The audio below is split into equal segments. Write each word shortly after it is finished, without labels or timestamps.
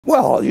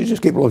Well, you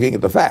just keep looking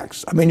at the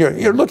facts. I mean,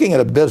 you're looking at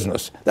a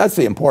business. That's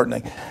the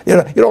important thing. You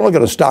know, you don't look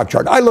at a stock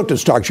chart. I looked at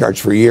stock charts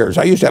for years.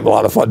 I used to have a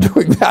lot of fun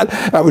doing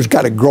that. I was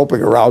kind of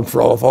groping around for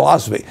a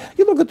philosophy.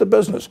 You look at the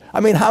business. I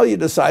mean, how you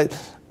decide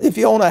if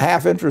you own a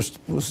half interest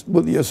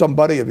with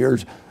somebody of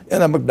yours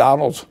in a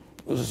McDonald's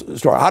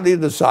store, how do you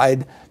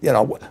decide, you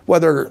know,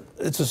 whether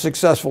it's a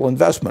successful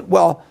investment?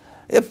 Well,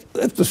 if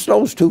the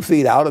snow's 2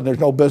 feet out and there's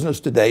no business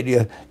today,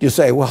 do you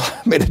say, well,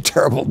 I made a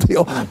terrible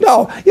deal?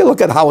 No, you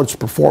look at how it's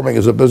performing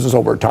as a business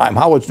over time,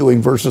 how it's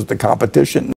doing versus the competition.